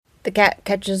The cat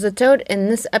catches the toad. In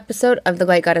this episode of the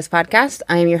Light Goddess Podcast,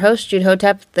 I am your host, Jude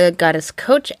Hotep, the Goddess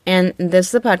Coach, and this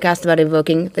is a podcast about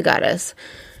evoking the Goddess.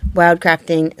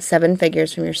 Wildcrafting 7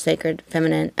 figures from your sacred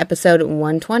feminine. Episode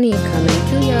 120 coming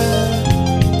to ya.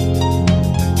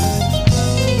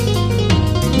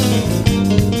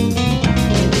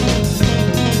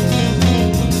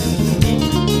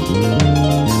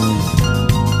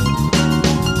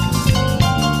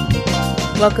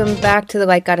 Welcome back to the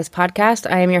Light Goddess Podcast.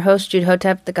 I am your host, Jude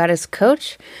Hotep, the Goddess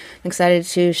Coach. I'm excited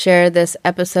to share this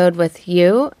episode with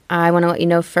you. I want to let you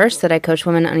know first that I coach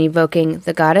women on evoking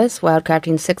the Goddess,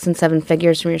 wildcrafting 6 and 7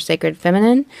 figures from your sacred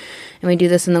feminine. And we do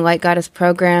this in the Light Goddess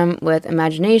program with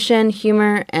imagination,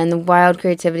 humor, and the wild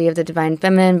creativity of the divine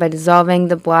feminine by dissolving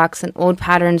the blocks and old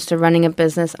patterns to running a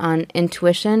business on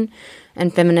intuition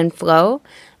and feminine flow.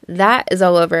 That is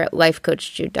all over at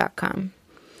lifecoachjude.com.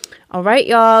 All right,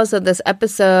 y'all. So this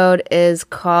episode is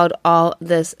called All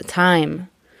This Time.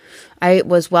 I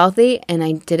was wealthy and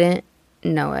I didn't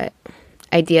know it.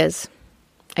 Ideas.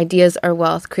 Ideas are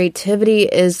wealth. Creativity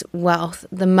is wealth.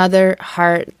 The mother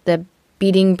heart, the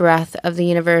beating breath of the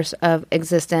universe of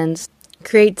existence.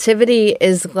 Creativity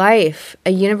is life.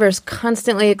 A universe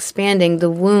constantly expanding, the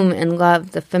womb and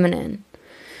love, the feminine.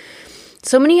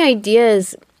 So many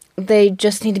ideas. They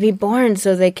just need to be born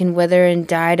so they can wither and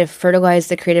die to fertilize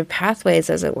the creative pathways,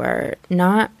 as it were.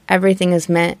 Not everything is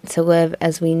meant to live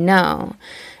as we know.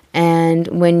 And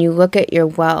when you look at your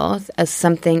wealth as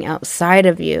something outside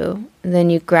of you,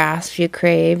 then you grasp, you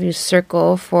crave, you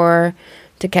circle to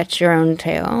catch your own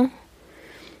tail.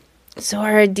 So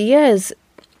our ideas,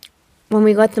 when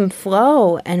we let them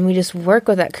flow and we just work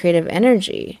with that creative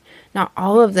energy, not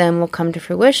all of them will come to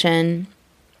fruition,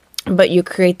 but you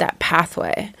create that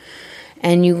pathway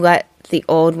and you let the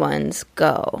old ones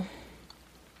go.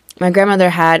 My grandmother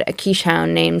had a quiche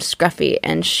hound named Scruffy,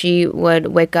 and she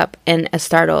would wake up in a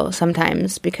startle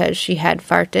sometimes because she had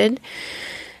farted.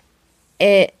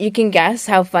 You can guess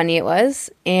how funny it was.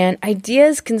 And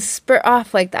ideas can spurt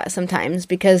off like that sometimes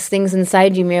because things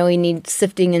inside you merely need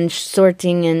sifting and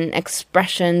sorting and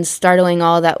expressions, startling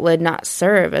all that would not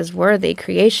serve as worthy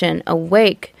creation,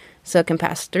 awake so it can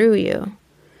pass through you.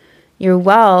 Your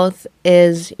wealth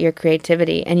is your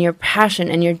creativity and your passion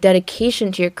and your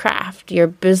dedication to your craft, your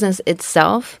business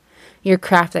itself, your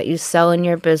craft that you sell in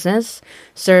your business,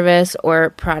 service,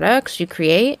 or products you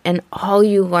create, and all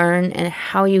you learn and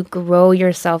how you grow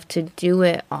yourself to do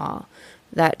it all.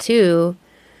 That too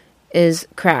is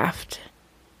craft.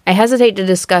 I hesitate to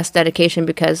discuss dedication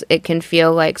because it can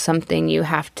feel like something you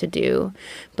have to do,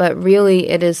 but really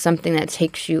it is something that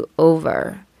takes you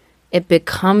over. It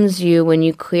becomes you when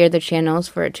you clear the channels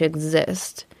for it to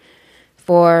exist,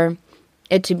 for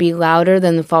it to be louder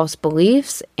than the false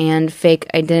beliefs and fake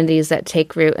identities that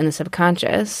take root in the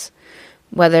subconscious,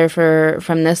 whether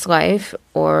from this life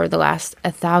or the last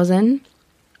 1,000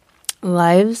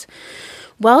 lives.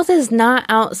 Wealth is not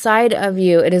outside of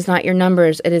you. It is not your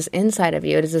numbers. It is inside of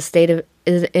you. It is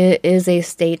a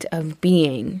state of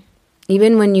being.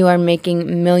 Even when you are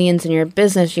making millions in your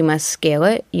business, you must scale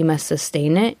it, you must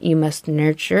sustain it, you must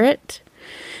nurture it.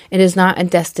 It is not a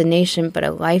destination, but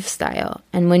a lifestyle.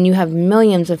 And when you have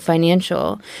millions of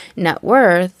financial net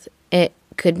worth, it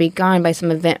could be gone by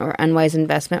some event or unwise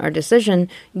investment or decision.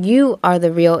 You are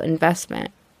the real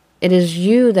investment. It is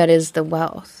you that is the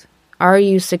wealth. Are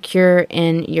you secure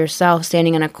in yourself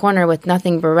standing in a corner with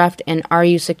nothing bereft? And are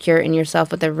you secure in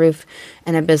yourself with a roof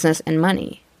and a business and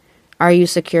money? Are you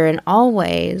secure in all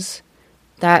ways?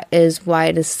 That is why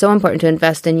it is so important to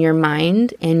invest in your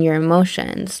mind and your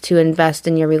emotions, to invest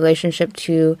in your relationship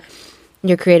to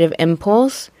your creative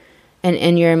impulse and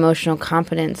in your emotional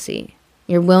competency,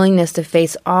 your willingness to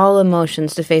face all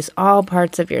emotions, to face all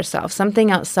parts of yourself. Something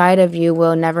outside of you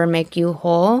will never make you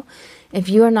whole if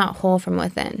you are not whole from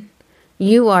within.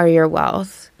 You are your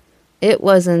wealth. It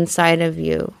was inside of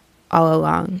you all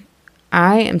along.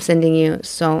 I am sending you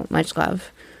so much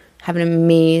love. Have an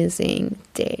amazing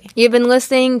day. You've been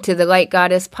listening to the Light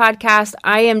Goddess Podcast.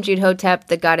 I am Jude Hotep,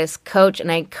 the Goddess Coach,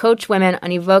 and I coach women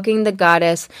on evoking the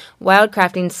Goddess,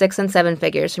 wildcrafting 6 and 7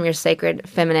 figures from your sacred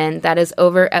feminine. That is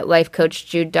over at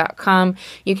lifecoachjude.com.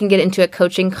 You can get into a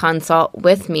coaching consult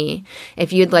with me.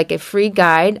 If you'd like a free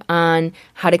guide on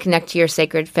how to connect to your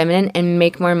sacred feminine and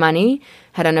make more money,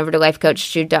 head on over to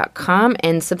lifecoachjude.com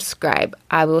and subscribe.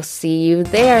 I will see you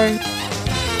there.